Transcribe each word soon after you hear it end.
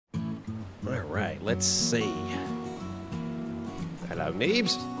All right, let's see. Hello,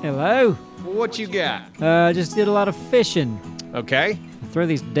 Neebs. Hello. What you got? Just did a lot of fishing. Okay. Throw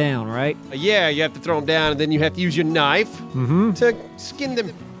these down, right? Yeah, you have to throw them down, and then you have to use your knife to skin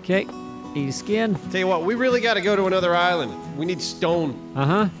them. Okay. Eat a skin. Tell you what, we really got to go to another island. We need stone.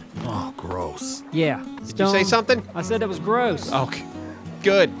 Uh-huh. Oh, gross. Yeah. Did you say something? I said it was gross. Okay.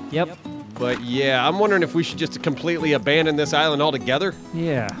 Good. Yep. But yeah, I'm wondering if we should just completely abandon this island altogether.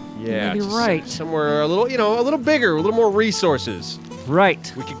 Yeah. Yeah. You're right. Somewhere a little, a little bigger, a little more resources.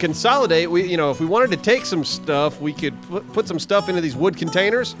 Right. We could consolidate. If we wanted to take some stuff, we could put some stuff into these wood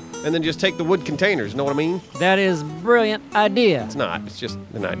containers and then just take the wood containers. Know what I mean? That is a brilliant idea. It's not. It's just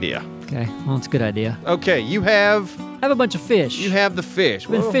an idea. Okay. Well, it's a good idea. Okay, you have... I have a bunch of fish. You have the fish.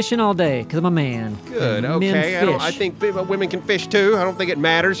 I've been fishing all day because I'm a man. Good. And Okay. Men fish. I think women can fish too. I don't think it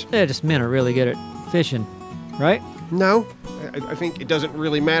matters. Yeah, just men are really good at fishing, right? No. I think it doesn't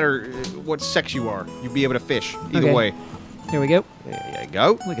really matter what sex you are. You'll be able to fish either way. Here we go. There you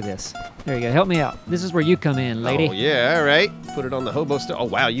go. Look at this. There you go. Help me out. This is where you come in, lady. Oh, yeah. All right. Put it on the hobo stuff. Oh,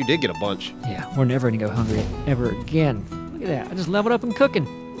 wow. You did get a bunch. Yeah. We're never going to go hungry ever again. Look at that. I just leveled up in cooking.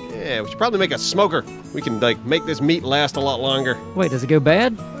 Yeah. We should probably make a smoker. We can, make this meat last a lot longer. Wait, does it go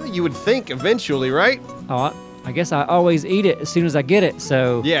bad? Well, you would think eventually, right? Oh, I guess I always eat it as soon as I get it,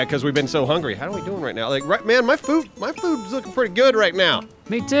 so... Yeah, because we've been so hungry. How are we doing right now? Man, my food's looking pretty good right now.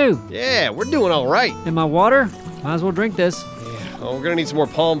 Me too. Yeah, we're doing all right. And my water? Might as well drink this. Yeah. Oh, we're gonna need some more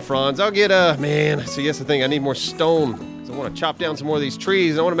palm fronds. I'll get man. See, that's the thing. I need more stone. 'Cause I want to chop down some more of these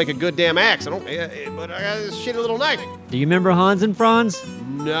trees. I want to make a good damn axe. But I got this shitty little knife. Do you remember Hans and Franz?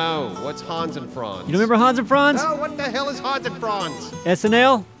 No. What's Hans and Franz? You don't remember Hans and Franz? No. What the hell is Hans and Franz?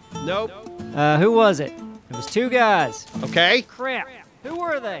 SNL? Nope. Who was it? It was two guys. Okay. Crap. Who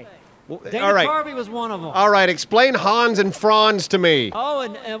were they? Well, Dana all right. Carvey was one of them. All right. Explain Hans and Franz to me. Oh,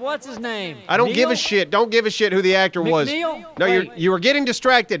 and what's his name? I don't give a Neil? shit. Don't give a shit who the actor was. MacLeod? No, Wait. you were getting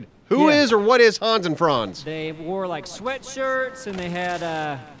distracted. Who Yeah. is or what is Hans and Franz? They wore like sweatshirts and they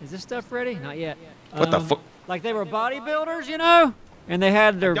had, is this stuff ready? Not yet. What the fuck? Like they were bodybuilders, you know? And they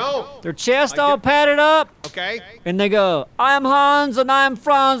had their chest I all don't. padded up. Okay. And they go, I'm Hans and I'm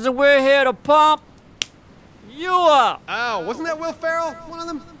Franz and we're here to pump you up. Oh, wasn't that Will Ferrell? One of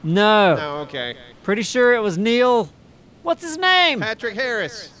them? No. No. Okay. Pretty sure it was Neil. What's his name? Patrick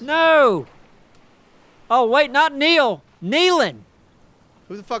Harris. No. Oh, wait, not Neil. Nealon.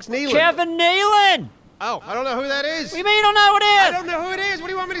 Who the fuck's Nealon? Kevin Nealon. Oh, I don't know who that is. What do you mean you don't know who it is? I don't know who it is. What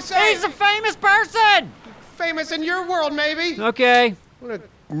do you want me to say? He's a famous person. Famous in your world, maybe. Okay. What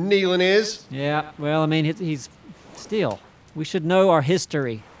a Nealon is. Yeah, well, I mean, he's still. We should know our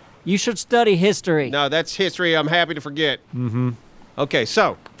history. You should study history. No, that's history I'm happy to forget. Mm-hmm. Okay,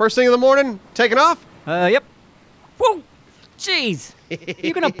 so, first thing in the morning, taking off? Yep. Whoa! Jeez!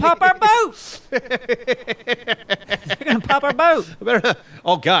 You're gonna pop our boat! You're gonna pop our boat! I better not.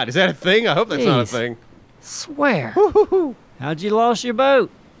 Oh, God, is that a thing? I hope that's not a Jeez. thing. Swear. How'd you lost your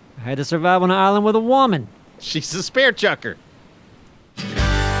boat? I had to survive on an island with a woman. She's a spare chucker.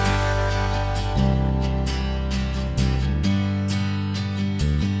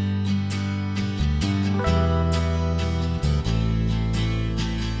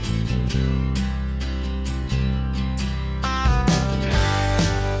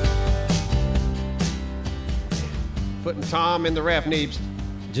 Putting Tom in the raft, Neebs.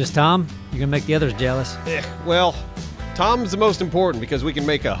 Just Tom? You're gonna make the others jealous. Well, Tom's the most important because we can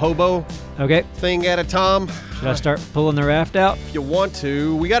make a hobo Okay. thing out of Tom. Should I start pulling the raft out? If you want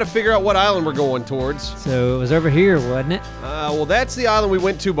to, we got to figure out what island we're going towards. So it was over here, wasn't it? Well, that's the island we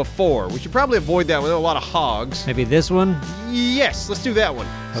went to before. We should probably avoid that one. There are a lot of hogs. Maybe this one? Yes, let's do that one.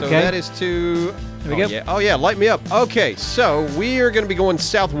 So Okay. that is to... There we go. Yeah. Oh, yeah, light me up. Okay, so we are going to be going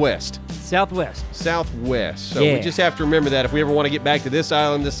southwest. Southwest. Southwest. So Yeah. we just have to remember that if we ever want to get back to this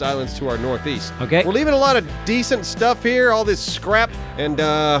island's to our northeast. Okay. We're leaving a lot of decent stuff here, all this scrap, and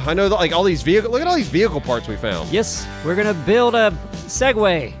I know that, like all these vehicle. Look at all these vehicle parts we found. Yes, we're gonna build a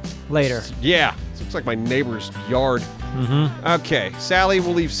Segway later. Yeah, this looks like my neighbor's yard. Mm-hmm. Okay, Sally,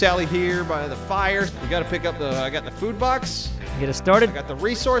 we'll leave Sally here by the fire. We got to pick up I got the food box. Get us started. I got the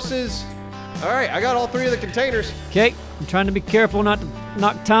resources. All right, I got all three of the containers. Okay, I'm trying to be careful not to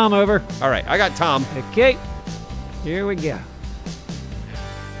knock Tom over. All right, I got Tom. Okay, here we go.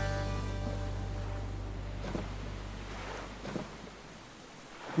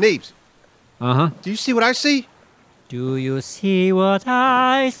 Neebs, Uh-huh. do you see what I see? Do you see what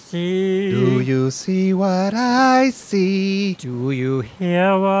I see? Do you see what I see? Do you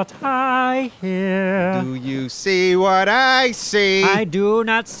hear what I hear? Do you see what I see? I do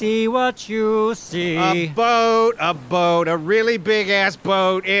not see what you see. A boat, a really big ass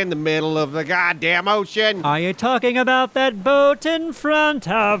boat in the middle of the goddamn ocean. Are you talking about that boat in front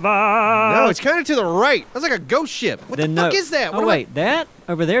of us? No, it's kind of to the right. That's like a ghost ship. What the fuck is that? Oh, wait, that?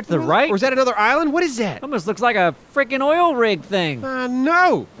 Over there to the right? Or is that another island? What is that? Almost looks like a freaking oil rig thing.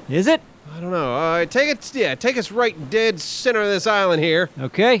 No. Is it? I don't know. Take us right dead center of this island here.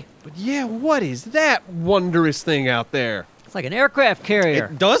 Okay. But yeah, what is that wondrous thing out there? It's like an aircraft carrier.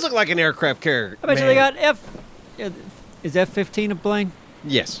 It does look like an aircraft carrier. I bet you they got Is F-15 a plane?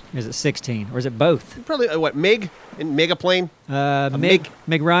 Yes. Or is it 16? Or is it both? Probably, what, MiG? In Megaplane?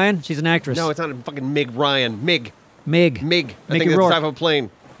 Meg Ryan? She's an actress. No, it's not a fucking Meg Ryan. MiG. Mig. I think that's the Rourke. type of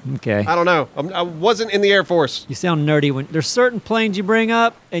plane. Okay. I don't know. I wasn't in the Air Force. You sound nerdy when there's certain planes you bring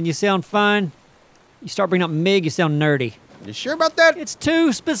up and you sound fine. You start bringing up MiG, you sound nerdy. You sure about that? It's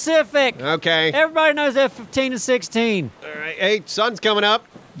too specific. Okay. Everybody knows F-15 and 16. All right. Hey, sun's coming up.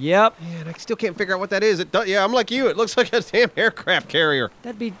 Yep. Man, I still can't figure out what that is. Yeah, I'm like you. It looks like a damn aircraft carrier.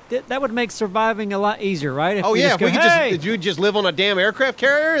 That would make surviving a lot easier, right? If Oh yeah, go, if we could hey! did you just live on a damn aircraft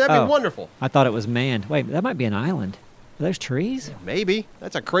carrier? That'd be wonderful. I thought it was manned. Wait, that might be an island. Are those trees? Maybe.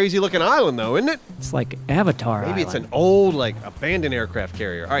 That's a crazy looking island though, isn't it? It's like Avatar Maybe it's Island. an old, like, abandoned aircraft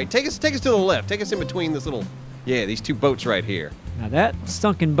carrier. All right, take us to the left. Take us in between this little, these two boats right here. Now that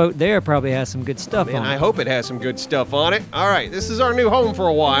sunken boat there probably has some good stuff Man, on I it. hope it has some good stuff on it. All right, this is our new home for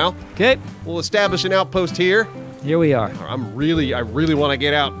a while. Okay, We'll establish an outpost here. here we are. I really want to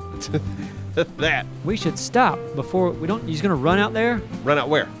get out to that. We should stop before we don't. You're just gonna run out there Run out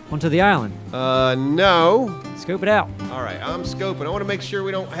where? onto the island. No. Scope it out. All right, I'm scoping. I want to make sure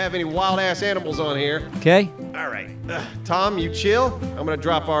we don't have any wild-ass animals on here. Okay, All right. Tom, you chill. I'm going to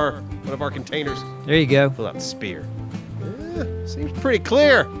drop one of our containers. there you go. Pull out the spear. Seems pretty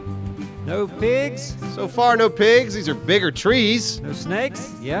clear. No pigs, So far, no pigs. These are bigger trees. no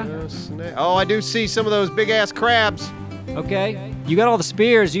snakes. Yeah. No Oh, I do see some of those big-ass crabs. Okay. You got all the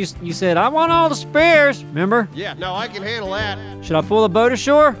spears. You said I want all the spears. Remember? Yeah, no, I can handle that. Should I pull the boat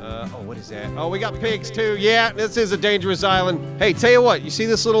ashore? What is that? Oh, we got pigs, too. Yeah, this is a dangerous island. Hey, tell you what. You see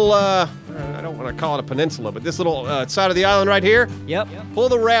this little, I don't want to call it a peninsula, but this little side of the island right here? Yep. Pull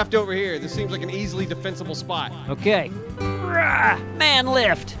the raft over here. This seems like an easily defensible spot. Okay. Rah, man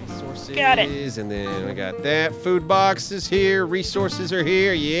lift. Resources, Got it. and then we got that. Food box is here. Resources are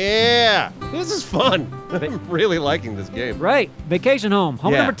here. Yeah. This is fun. I'm really liking this game. Right. Vacation home.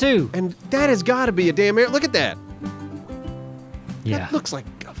 Home Yeah. number 2. And that has got to be a damn air. Look at that. Yeah. That looks like,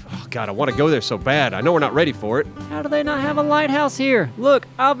 oh God, I want to go there so bad. I know we're not ready for it. How do they not have a lighthouse here? Look,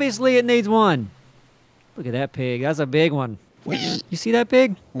 obviously it needs one. Look at that pig. That's a big one. You see that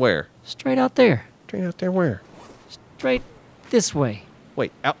pig? Where? Straight out there. Straight out there where? Straight this way.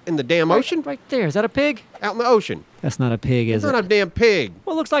 Wait, out in the damn ocean? Right there. Is that a pig? Out in the ocean. That's not a pig, is It's it? not a damn pig.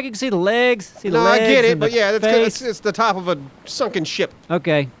 Well, it looks like you can see the legs. See the No, I legs get it, and but the yeah, that's good. face. It's the top of a sunken ship.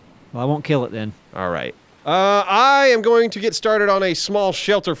 Okay. Well, I won't kill it then. All right. I am going to get started on a small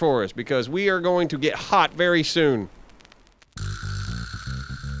shelter for us because we are going to get hot very soon.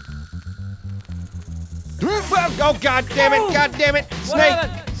 Oh, God damn it. God damn it. Snake.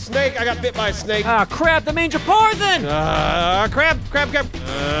 happened? Snake. I got bit by a snake. Ah, crap. That means you're poisoned. Crab.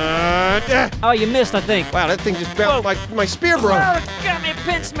 Oh, you missed, I think. Wow, that thing just bounced. My spear broke. Oh, it got me. It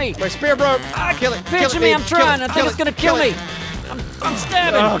pinched me. My spear broke. Kill it. Pinching kill me. it, I'm Neebs. trying. Kill it, I think it's going to kill me. I'm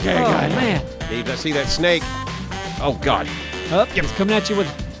stabbing. Okay, oh, God. man. Neebs, I see that snake. Oh, God. Oh, he's coming at you with...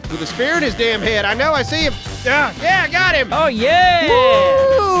 With a spear in his damn head. I know, I see him. Yeah, I got him. Oh, yeah.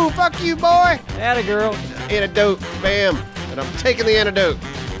 Woo! Fuck you, boy. Atta girl. Antidote. Bam. And I'm taking the antidote.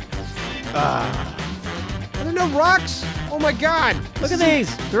 Are there no rocks? Oh, my God. Look at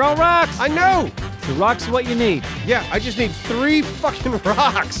these. They're all rocks. I know. The rocks are what you need. Yeah, I just need 3 fucking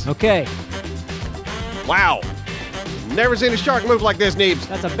rocks. Okay. Wow. Never seen a shark move like this, Neebs.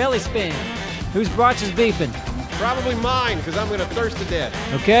 That's a belly spin. Whose brotch is beeping? Probably mine, because I'm going to thirst to death.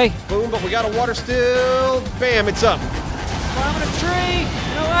 Okay. Boom, but we got a water still. Bam, it's up. Climbing a tree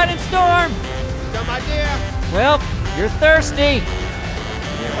in a lightning storm. Dumb idea. Well, you're thirsty.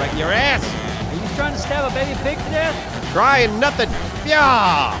 Yeah, right in your ass. Are you trying to stab a baby pig to death? Trying nothing.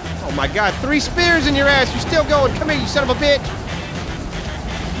 Yeah. Oh my God, 3 spears in your ass. You're still going. Come here, you son of a bitch.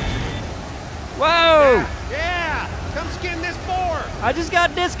 Whoa! Yeah. Come skin this boar. I just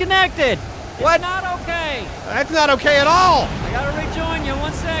got disconnected. What? It's not okay. That's not okay at all. I gotta rejoin you.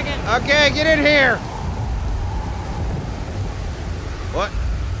 1 second. Okay, get in here. What?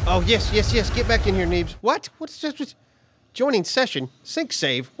 Oh, yes. Get back in here, Neebs. What? What's this? Joining session. Sync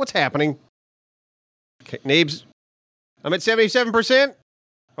save. What's happening? Okay, Neebs. I'm at 77%.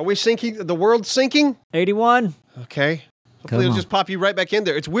 Are we sinking? The world's sinking? 81. Okay. Hopefully it'll just pop you right back in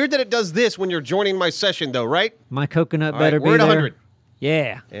there. It's weird that it does this when you're joining my session, though, right? My coconut All better right, be we're at there. 100.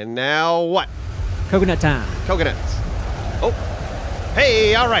 Yeah. And now what? Coconut time. Coconuts. Oh.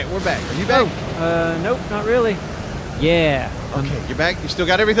 Hey, all right, we're back. Are you back? Oh, nope, not really. Yeah. Okay, you're back? You still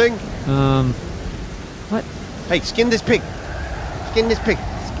got everything? What? Hey, skin this pig. Skin this pig.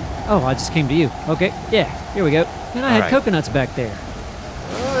 Oh, I just came to you. Okay, yeah, here we go. And I had coconuts back there.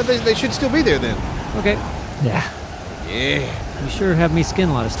 They should still be there then. Okay. Yeah. Yeah. You sure have me skin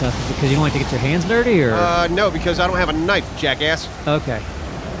a lot of stuff. Is it because you don't like to get your hands dirty, or? No, because I don't have a knife, jackass. Okay.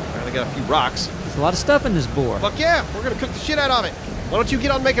 I only got a few rocks. There's a lot of stuff in this boar. Fuck yeah, we're gonna cook the shit out of it. Why don't you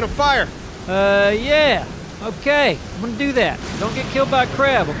get on making a fire? Yeah. Okay, I'm gonna do that. Don't get killed by a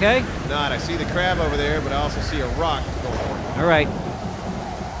crab, okay? Not. I see the crab over there, but I also see a rock going on. All right.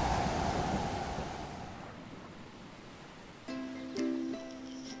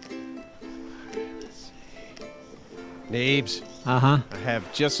 Neebs. Uh-huh. I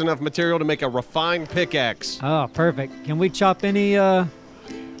have just enough material to make a refined pickaxe. Oh, perfect. Can we chop any, Wait,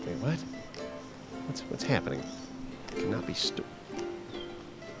 what? What's happening? Cannot be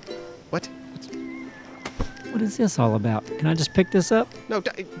What? What is this all about? Can I just pick this up? No,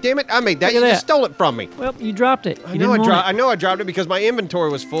 damn it! I made that. Look at You that. just stole it from me. Well, you dropped it. I know I dropped it because my inventory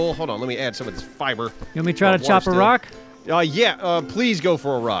was full. Hold on, let me add some of this fiber. You want me to try to chop a rock? Yeah. Please go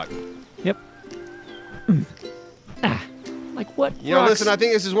for a rock. Yep. Like what? You know, listen, I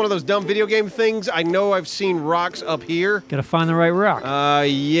think this is one of those dumb video game things. I know I've seen rocks up here. Gotta find the right rock.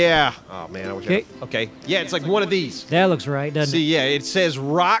 Yeah. Oh, man, I wish Okay. Yeah, it's like one of these. That looks right, doesn't it? See, yeah, it says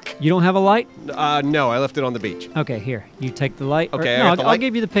rock. You don't have a light? No, I left it on the beach. Okay, here. You take the light. Okay, no, I'll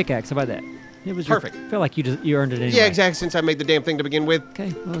give you the pickaxe. How about that? It was perfect. I feel like you earned it anyway. Yeah, exactly, since I made the damn thing to begin with.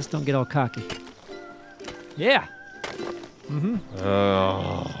 Okay, well, let's don't get all cocky. Yeah. Mm-hmm.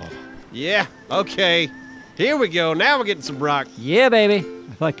 Oh. Yeah, okay. Here we go. Now we're getting some rock. Yeah, baby. I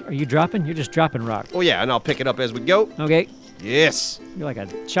feel like, are you dropping? You're just dropping rock. Oh, yeah, and I'll pick it up as we go. Okay. Yes. You're like a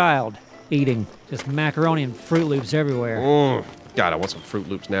child eating just macaroni and Fruit Loops everywhere. God, I want some Fruit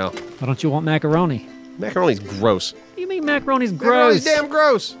Loops now. Why don't you want macaroni? Macaroni's gross. What do you mean macaroni's gross? Macaroni's damn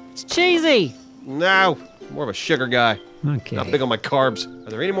gross. It's cheesy. No, more of a sugar guy. Okay. Not big on my carbs. Are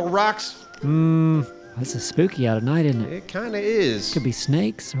there any more rocks? This is spooky out at night, isn't it? It kind of is. Could be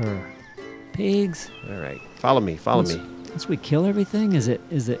snakes or pigs. All right, follow me. Once we kill everything, is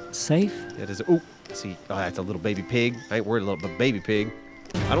it safe? It is. Ooh, see, that's a little baby pig. I ain't worried about a baby pig.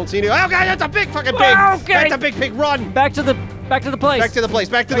 I don't see any. Oh God, that's a big fucking pig. Okay. That's a big pig. Run. Back to the place. Back to the place.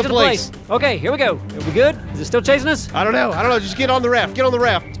 Back to the place. Okay, here we go. Are we good? Is it still chasing us? I don't know. Just get on the raft. Get on the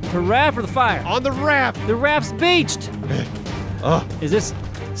raft. The raft or the fire? On the raft. The raft's beached. Is this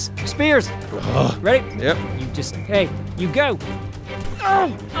spears? Ready? Yep. You go.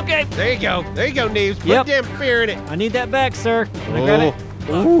 Oh, okay. There you go, Neebs. Put Yep. damn spear in it. I need that back, sir. Can I grab it?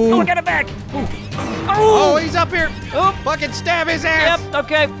 Ooh. Oh, I got it back. Ooh. Oh, he's up here. Oh. Fucking stab his ass. Yep,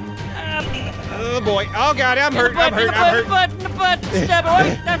 okay. Oh boy. Oh God, I'm hurt. I'm hurt. In the butt. Stab it.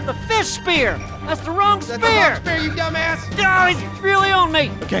 Wait, that's the fish spear. That's the wrong spear. That's the wrong spear, you dumbass. Oh, he's really on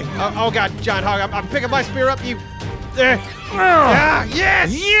me. Okay. Oh God, John Hog, I'm picking my spear up. You. There.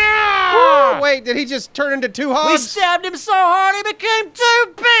 Yes. Yeah. Oh, wait, did he just turn into two hogs? We stabbed him so hard he became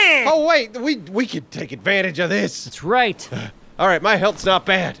too big. Oh wait, we could take advantage of this. That's right. All right, my health's not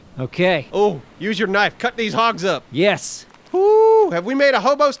bad. Okay. Oh, use your knife. Cut these hogs up. Yes. Woo! Have we made a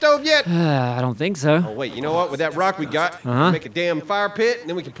hobo stove yet? I don't think so. Oh wait, you know what? With that rock we got, make a damn fire pit, and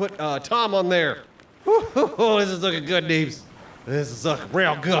then we can put Tom on there. Oh, this is looking good, Neebs. This is looking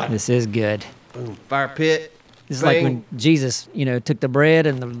real good. This is good. Boom, fire pit. This is like when Jesus, took the bread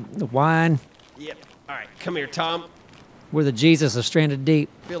and the wine. Yep. All right, come here, Tom. We're the Jesus of Stranded Deep.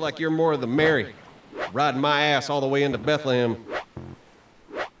 I feel like you're more of the Mary, riding my ass all the way into Bethlehem.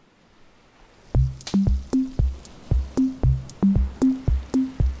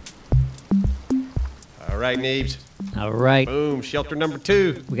 All right, Neebs. All right. Boom, shelter number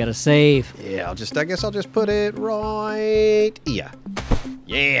 2. We gotta save. Yeah, I guess I'll just put it right. Yeah.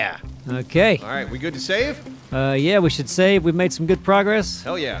 Okay. All right, we good to save? Yeah, we should save. We've made some good progress.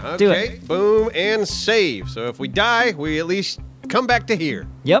 Hell yeah. Okay. Do it. Boom and save. So if we die, we at least come back to here.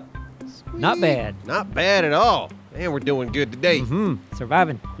 Yep. Not bad. Not bad at all. Man, we're doing good today.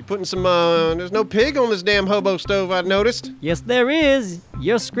 Surviving. You putting some, there's no pig on this damn hobo stove, I noticed. Yes, there is.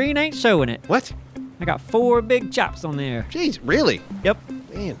 Your screen ain't showing it. What? I got 4 big chops on there. Jeez, really? Yep.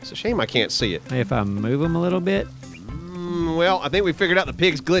 Man, it's a shame I can't see it. If I move them a little bit. Well, I think we figured out the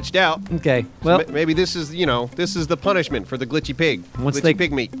pig's glitched out. Okay. So Well, maybe this is, this is the punishment for the glitchy pig. Glitchy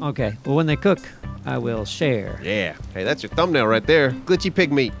pig meat. Okay. Well, when they cook, I will share. Yeah. Hey, that's your thumbnail right there. Glitchy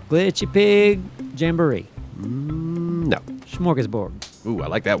pig meat. Glitchy pig jamboree. No. Smorgasbord. Ooh, I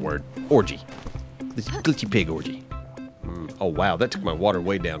like that word. Orgy. This glitchy pig orgy. Oh, wow. That took my water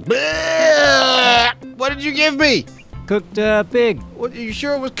way down. What did you give me? Cooked pig. What, are you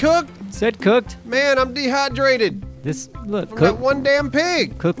sure it was cooked? Said cooked. Man, I'm dehydrated. This, look, From that cooked. one damn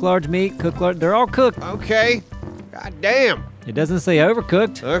pig. Cook large meat, cook large. They're all cooked. Okay. God damn. It doesn't say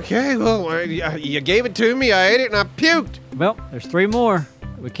overcooked. Okay, well, you gave it to me, I ate it, and I puked. Well, there's 3 more.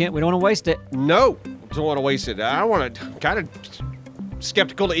 We don't want to waste it. No, don't want to waste it. I want to kind of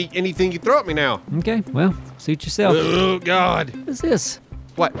skeptical to eat anything you throw at me now. Okay, well, suit yourself. Oh, God. What is this?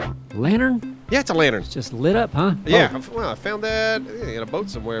 What? Lantern? Yeah, it's a lantern. It's just lit up, huh? Yeah, well, I found that in a boat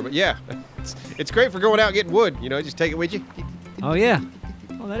somewhere, but yeah. It's great for going out and getting wood, just take it with you. Oh, yeah.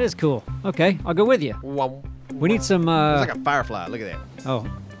 Oh, that is cool. Okay, I'll go with you. Wow. We need some, It's like a firefly, look at that. Oh.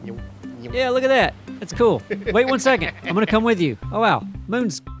 Yeah, look at that. That's cool. Wait 1 second. I'm going to come with you. Oh, wow.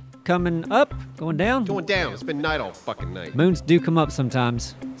 Moon's coming up, going down. Going down, it's been night all fucking night. Moons do come up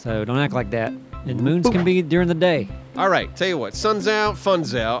sometimes, so don't act like that. And moons can be during the day. All right, tell you what, sun's out,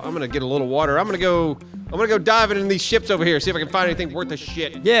 fun's out. I'm gonna get a little water. I'm gonna go diving in these ships over here, see if I can find anything worth a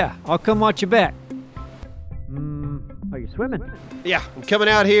shit. Yeah, I'll come watch you back. Are you swimming? Yeah, I'm coming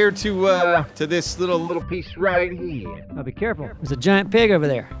out here to this little piece right here. Oh, be careful. There's a giant pig over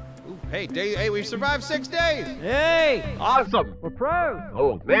there. Ooh, hey, we've survived 6 days. Hey! Awesome. We're pros.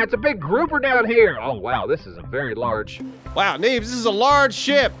 Oh man, it's a big grouper down here. Oh wow, this is a very large. Wow, Neebs, this is a large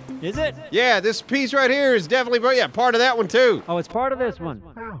ship. Is it? Yeah, this piece right here is definitely part of that one too. Oh, it's part of this one.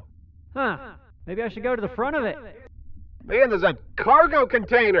 Wow. Huh. Maybe I should go to the front of it. Man, there's a cargo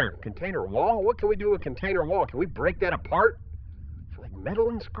container. Container wall? What can we do with a container wall? Can we break that apart? For like metal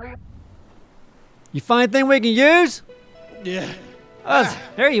and scrap? You find anything we can use? Yeah.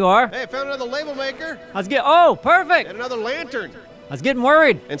 There you are. Hey, I found another label maker. Oh, perfect. And another lantern. I was getting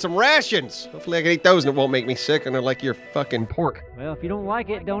worried. And some rations. Hopefully I can eat those and it won't make me sick and they're like your fucking pork. Well, if you don't like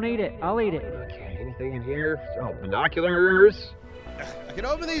it, don't eat it. I'll eat it. Okay, anything in here? Oh, binoculars. I can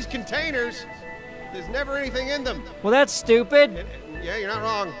open these containers. There's never anything in them. Well, that's stupid. Yeah, you're not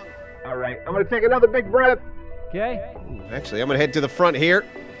wrong. All right, I'm gonna take another big breath. Okay. Actually, I'm gonna head to the front here.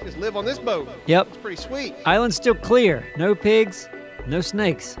 Just live on this boat. Yep. It's pretty sweet. Island's still clear. No pigs, no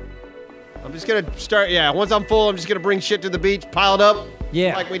snakes. I'm just gonna start, once I'm full, I'm just gonna bring shit to the beach, piled up.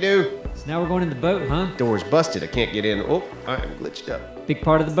 Yeah. Like we do. So now we're going in the boat, huh? Door's busted, I can't get in. Oh, I'm glitched up. Big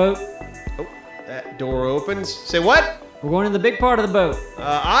part of the boat. Oh, that door opens. Say what? We're going in the big part of the boat.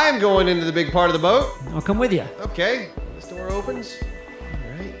 I'm going into the big part of the boat. I'll come with you. Okay, this door opens.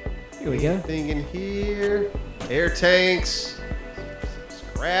 All right. Here we go. Anything in here? Air tanks.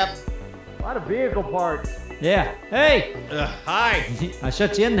 Scrap. A lot of vehicle parts. Yeah. Hey! Hi. I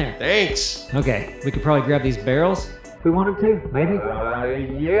shut you in there. Thanks. Okay, we could probably grab these barrels. If we wanted to, maybe.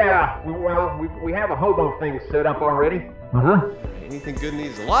 Yeah. Well, we have a hobo thing set up already. Uh-huh. Anything good in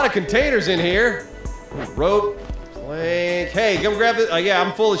these? A lot of containers in here. Rope. Plank. Hey, come grab it. Yeah,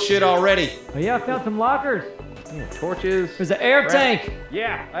 I'm full of shit already. Oh yeah, I found some lockers. Torches. There's an air tank.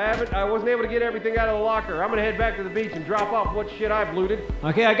 Yeah, I wasn't able to get everything out of the locker. I'm gonna head back to the beach and drop off what shit I've looted.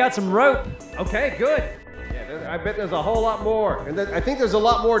 Okay, I got some rope. Okay, good. Yeah, I bet there's a whole lot more. And I think there's a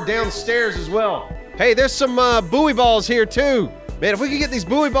lot more downstairs as well. Hey, there's some buoy balls here too. Man, if we could get these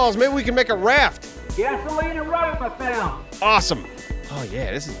buoy balls, maybe we can make a raft. Gasoline and rope I found. Awesome. Oh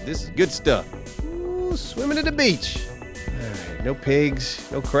yeah, this is good stuff. Ooh, swimming at the beach. All right, no pigs,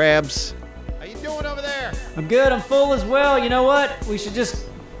 no crabs. How you doing over there? I'm good, I'm full as well. You know what? We should just,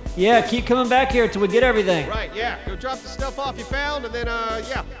 keep coming back here till we get everything. Right, yeah. Go drop the stuff off you found and then,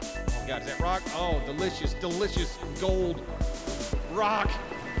 yeah. Oh God, is that rock? Oh, delicious, delicious gold rock.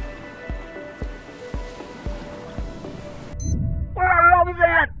 What was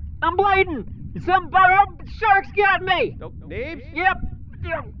that? I'm bleeding. Sharks got me. Nope. Neebs? Yep.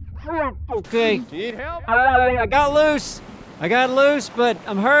 Okay. You need help? I got loose. I got loose, but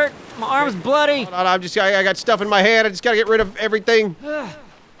I'm hurt. My arm's bloody. Hold on, I got stuff in my hand. I just gotta get rid of everything.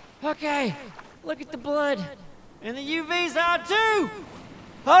 Okay. Look at the blood. And the UV's out too.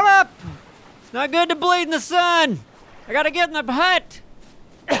 Hold up. It's not good to bleed in the sun. I gotta get in the hut.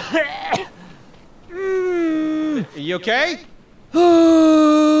 You okay?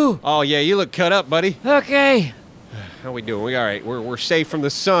 Ooh. Oh yeah, you look cut up, buddy. Okay. How we doing? We all right? We're safe from the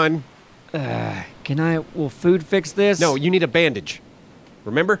sun. Will food fix this? No, you need a bandage.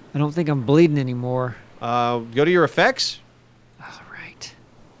 Remember? I don't think I'm bleeding anymore. Go to your effects. All right.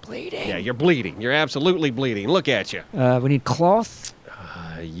 Bleeding. Yeah, you're bleeding. You're absolutely bleeding. Look at you. We need cloth.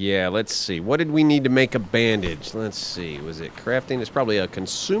 Yeah, let's see. What did we need to make a bandage? Let's see. Was it crafting? It's probably a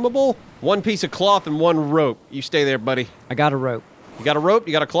consumable. 1 piece of cloth and 1 rope. You stay there, buddy. I got a rope. You got a rope?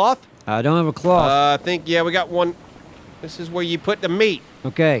 You got a cloth? I don't have a cloth. I think, yeah, we got one. This is where you put the meat.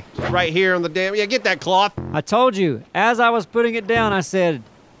 Okay. Right here on the damn. Yeah, get that cloth. I told you, as I was putting it down, I said,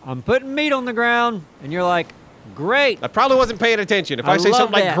 I'm putting meat on the ground. And you're like, great. I probably wasn't paying attention. If I say love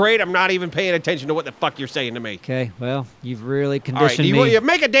something like that. great, I'm not even paying attention to what the fuck you're saying to me. Okay, well, you've really All right, conditioned do me. you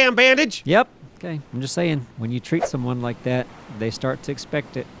make a damn bandage? Yep. Okay, I'm just saying, when you treat someone like that, they start to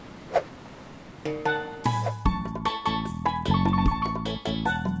expect it.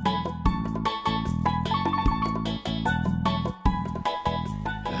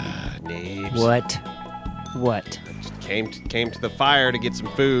 Neebs. What? Came to the fire to get some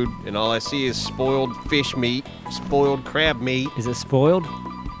food, and all I see is spoiled fish meat, spoiled crab meat. Is it spoiled?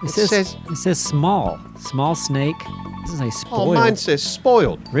 It says small snake. It doesn't say Oh, spoiled. mine says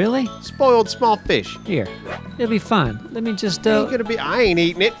spoiled. Really? Spoiled small fish. Here, it'll be fine. Let me just Ain't gonna be. I ain't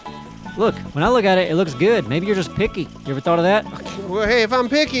eating it. look. When I look at it, it looks good. Maybe you're just picky. You ever thought of that? Well, hey, if I'm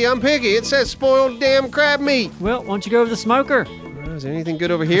picky, I'm picky. It says spoiled damn crab meat. Well, why don't you go over to the smoker? Is there anything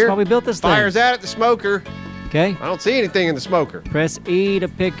good over That's here? why we built this thing. Fire's out at the smoker. Okay. I don't see anything in the smoker. Press E to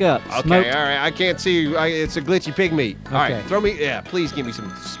pick up. Okay, Smoked, all right. I can't see. It's a glitchy pig meat. All right, Okay. throw me. Yeah, please give me some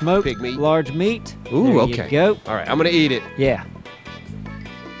smoked pig meat. large meat. Ooh, there okay. You go. All right, I'm gonna eat it. Yeah.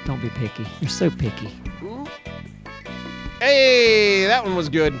 Don't be picky. You're so picky. Hey, that one was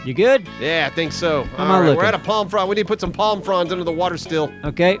good. You good? Yeah, I think so. How am All I right, looking? we're out of palm frond. We need to put some palm fronds under the water still.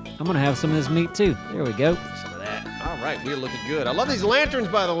 Okay. I'm gonna have some of this meat too. There we go. Some of that. All right, we're looking good. I love these lanterns,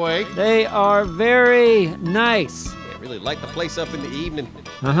 by the way. They are very nice. Yeah, really light the place up in the evening.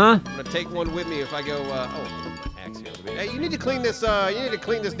 Uh-huh. I'm gonna take one with me if I go. Oh, my axe here. Hey, you need to clean this. You need to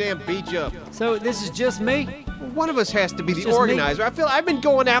clean this damn beach up. So this is just me? One of us has to be the Just me. organizer. I feel I've been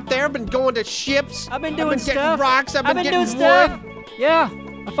going out there. I've been going to ships. I've been doing getting stuff. rocks. I've been doing getting stuff. wood. Yeah.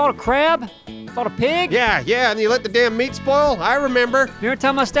 I fought a crab. I fought a pig. Yeah, and you let the damn meat spoil. I remember. Every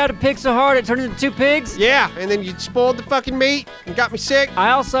time I stabbed a pig so hard it turned into 2 pigs. Yeah, and then you spoiled the fucking meat and got me sick. I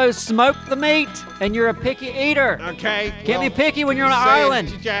also smoked the meat, and you're a picky eater. Okay. Can't be picky when you're on an saying-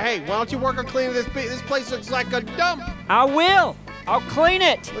 island. Yeah, hey, why don't you work on cleaning this? This place looks like a dump. I will. I'll clean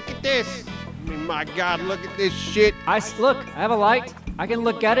it. Look at this. I mean, my God, look at this shit. Look, I have a light. I can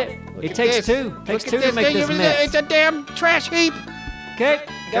look at it. Look It at takes this. 2. Takes Look 2 at to make thing. this mess. It's a damn trash heap. Okay.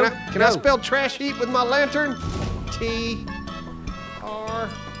 Can I spell trash heap with my lantern?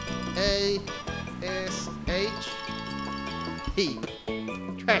 T-R-A-S-H. Heap.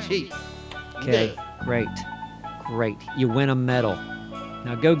 Trash heap. Okay. Great. You win a medal.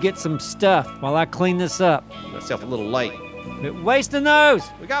 Now go get some stuff while I clean this up. Give myself a little light. Quit wasting those.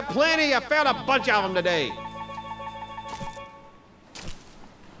 We got plenty. I found a bunch of them today.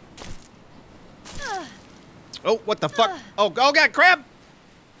 Oh, what the fuck? Oh, God, crab!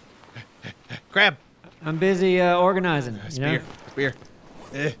 Crab. I'm busy organizing. You know? Spear.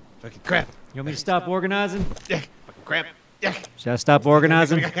 Fucking crab. You want me to stop organizing? Fucking crab. Should I stop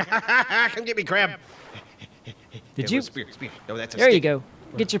organizing? Come get me, crab. Did Yeah, you? Spear. No, that's a There you stick. go.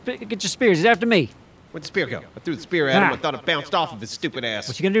 Get your spears. He's after me. Where'd the spear go? I threw the spear at him. Ah. I thought it bounced off of his stupid ass.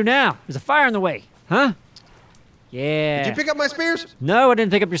 What you gonna do now? There's a fire in the way. Huh? Yeah. Did you pick up my spears? No, I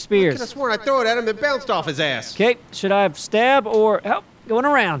didn't pick up your I spears. sworn I threw it at him. It bounced off his ass. Okay, should I stab or help? Going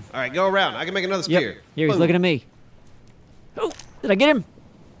around. All right, go around. I can make another spear. Yep. Here, he's Boom. looking at me. Oh, did I get him?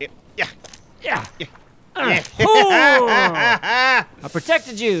 Yeah. Yeah. Yeah. Oh, I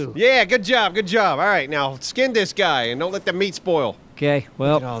protected you. Yeah, good job. All right, now skin this guy and don't let the meat spoil. Okay,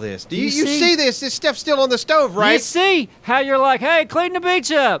 well. Look at all this. Do you you see? see this? This stuff's still on the stove, right? You see how you're like, hey, clean the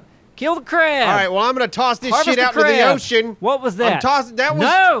beach up. Kill the crab. All right, well, I'm going to toss this Harvest shit the out into the crab. ocean. What was that? I'm tossing. That was.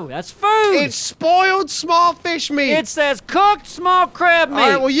 No, that's food. It's spoiled small fish meat. It says cooked small crab meat. All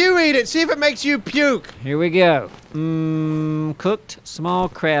right, well, you eat it. See if it makes you puke. Here we go. Cooked small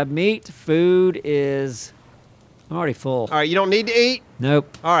crab meat. Food is. I'm already full. All right, you don't need to eat?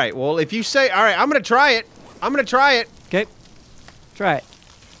 Nope. All right, well, if you say. All right, I'm going to try it. Okay. Try it.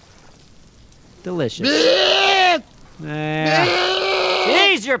 Delicious.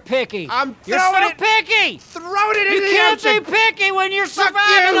 Jeez, you're picky. You're so picky. Throwing it in You the can't ocean. be picky when you're Fuck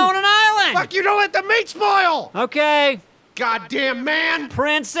surviving you. on an island. Fuck you, don't let the meat spoil. Okay, Goddamn man.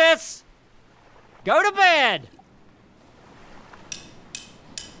 princess. Go to bed.